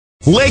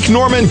Lake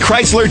Norman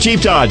Chrysler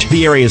Jeep Dodge,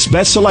 the area's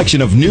best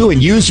selection of new and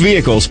used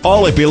vehicles,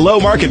 all at below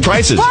market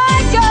prices.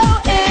 Why go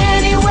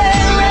anywhere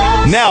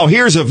else? Now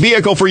here's a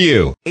vehicle for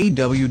you.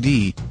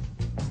 AWD.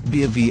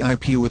 Be a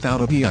VIP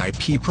without a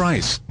VIP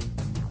price.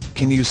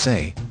 Can you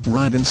say,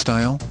 ride in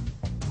style?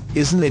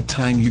 Isn't it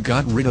time you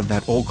got rid of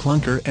that old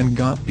clunker and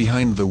got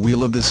behind the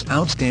wheel of this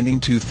outstanding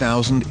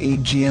 2008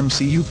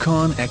 GMC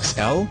Yukon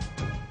XL?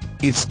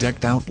 It's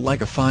decked out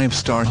like a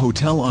 5-star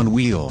hotel on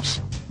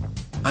wheels.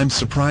 I'm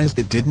surprised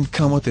it didn't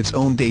come with its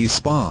own day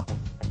spa.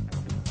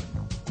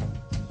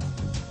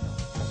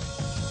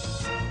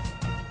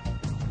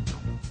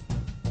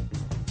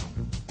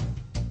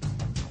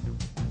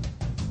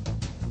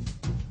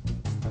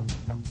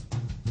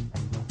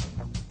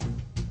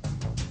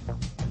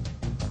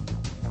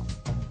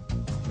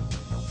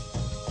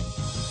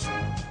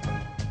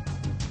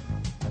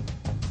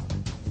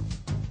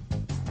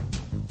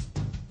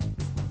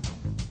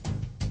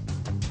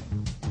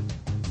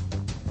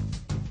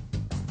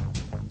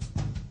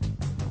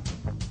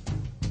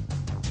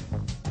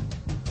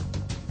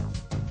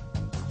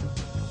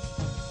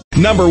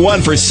 Number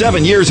 1 for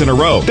 7 years in a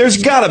row.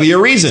 There's gotta be a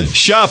reason.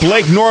 Shop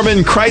Lake Norman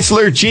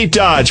Chrysler Jeep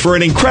Dodge for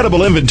an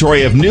incredible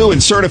inventory of new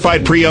and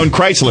certified pre-owned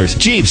Chryslers,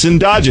 Jeeps, and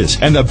Dodges,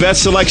 and the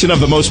best selection of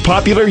the most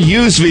popular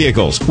used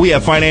vehicles. We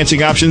have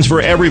financing options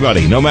for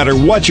everybody, no matter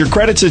what your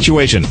credit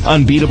situation.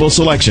 Unbeatable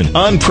selection,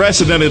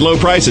 unprecedented low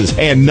prices,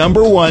 and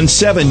number 1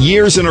 7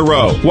 years in a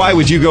row. Why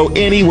would you go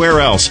anywhere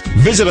else?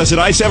 Visit us at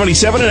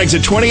I-77 and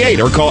exit 28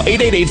 or call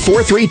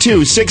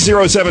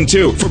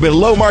 888-432-6072 for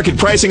below market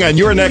pricing on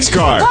your next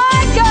car.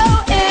 Why go